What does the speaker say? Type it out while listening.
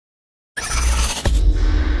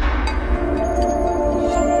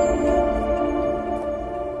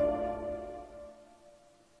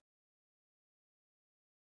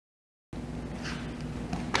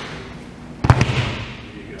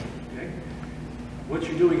What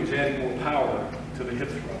you're doing is adding more power to the hip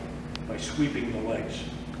throw by sweeping the legs.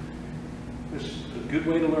 This is a good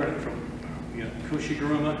way to learn it from, Goshi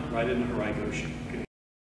Guruma right into Harai Goshi. Okay.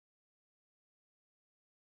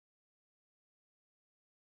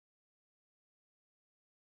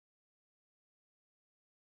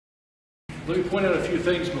 Let me point out a few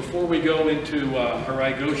things before we go into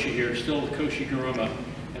Harai Goshi here, still with Goshi Guruma.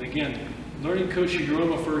 And again, learning Goshi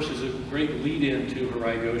Guruma first is a great lead-in to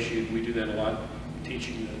Harai Goshi. We do that a lot,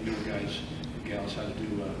 teaching the newer guys and gals how to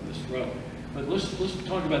do this throw. But let's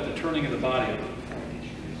talk about the turning of the body.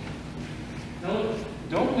 Now,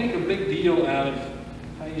 don't make a big deal out of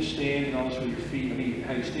how you stand and all this with your feet. I mean,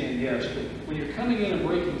 how you stand, yes, but when you're coming in and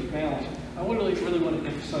breaking with balance, I really want to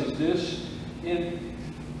emphasize this. And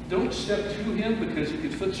don't step to him because he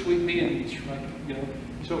could foot sweep me and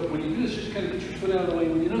So when you do this, just kind of get your foot out of the way.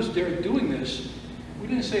 When you notice Derek doing this, we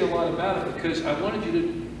didn't say a lot about it because I wanted you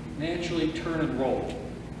to naturally turn and roll.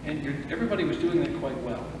 And everybody was doing that quite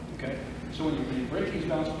well, okay? So when you break these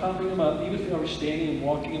balance, popping them up, even if I was standing and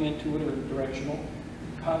walking them into it or directional,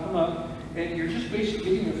 pop them up, and you're just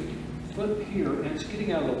basically getting your foot here, and it's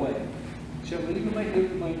getting out of the way. So even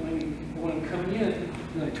when I'm coming in,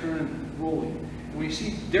 then I turn and rolling. And when you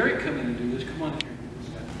see Derek come in and do this, come on here.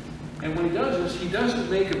 And when he does this, he doesn't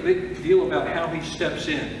make a big deal about how he steps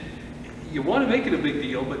in. You want to make it a big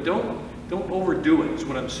deal, but don't overdo it, is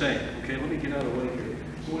what I'm saying. Okay, let me get out of the way here.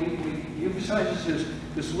 So when he emphasizes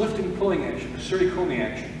this lifting, pulling action, the surikomi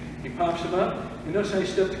action, he pops him up, and notice how he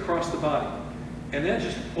stepped across the body. And that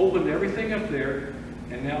just opened everything up there,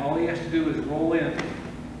 and now all he has to do is roll in,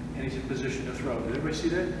 and he's in position to throw. Did everybody see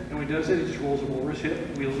that? And when he does that, he just rolls him over his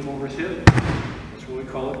hip, wheels him over his hip. That's what we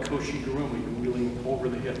call it Goshi Guruma. You're wheeling him over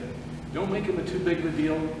the hip. Don't make him a too big of a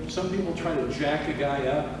deal. Some people try to jack a guy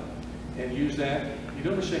up and use that. You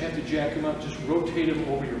don't necessarily have to jack him up, just rotate him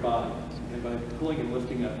over your body and by pulling and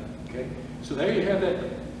lifting up, okay? So there you have that.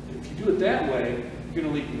 If you do it that way, you're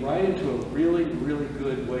going to lead right into a really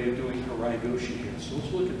good way of doing Harai Goshi here. So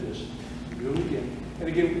let's look at this. Do it again. And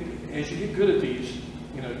again, as you get good at these,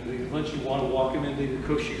 eventually you want to walk him into your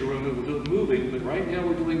Goshi Guruma moving, but right now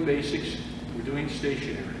we're doing basics. We're doing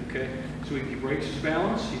stationary, okay? So he breaks his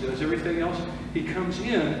balance, he does everything else. He comes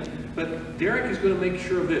in, but Derek is going to make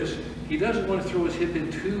sure of this. He doesn't want to throw his hip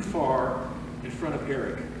in too far in front of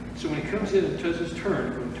Eric. So when he comes in and does his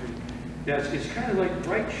turn, it's kind of like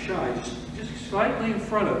right shy, just slightly in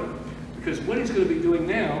front of him. Because what he's going to be doing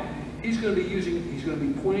now, he's going to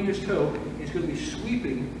be pointing his toe, he's going to be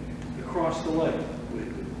sweeping across the leg.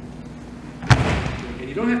 And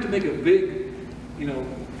you don't have to make a big,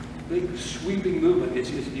 big sweeping movement.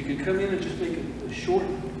 You can come in and just make a short,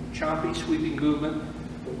 choppy sweeping movement.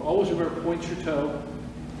 But always remember, point your toe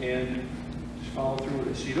and just follow through with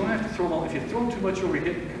it. So you don't have to throw him all. If you throw him too much over your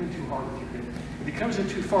hip, you're coming too hard with your hip. If he comes in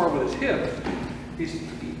too far with his hip, his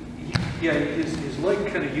leg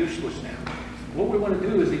kind of useless now. What we want to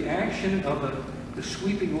do is the action of the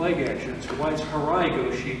sweeping leg action. So why it's Harai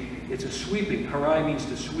Goshi, it's a sweeping. Harai means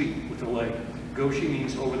to sweep with the leg. Goshi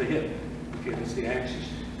means over the hip. Okay, that's the axis.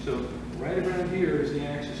 So right around here is the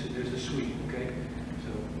axis, and there's the sweep, okay?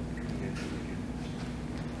 So,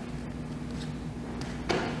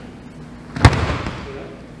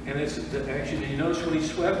 and it's the action, you notice when he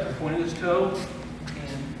swept, he pointed his toe, and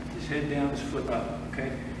his head down, his foot up,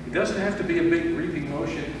 okay? It doesn't have to be a big reaping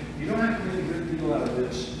motion. You don't have to make a big deal out of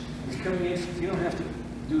this. When you're coming in, you don't have to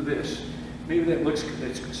do this. Maybe that looks,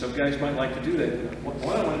 some guys might like to do that.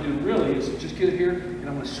 What I want to do really is just get it here, and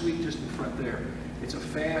I'm going to sweep just in front there. It's a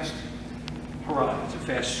fast Harai, it's a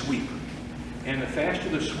fast sweep. And the faster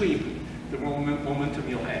the sweep, the more momentum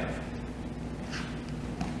you'll have.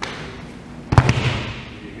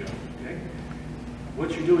 There you go, okay?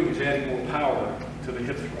 What you're doing is adding more power to the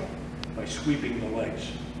hip throw by sweeping the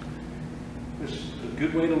legs. This is a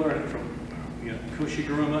good way to learn it from, Goshi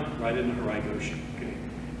Guruma right into Harai Goshi, okay?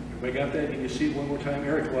 Everybody got that? Can you see it one more time?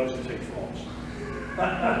 Eric loves to take falls.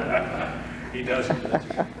 He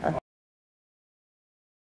doesn't.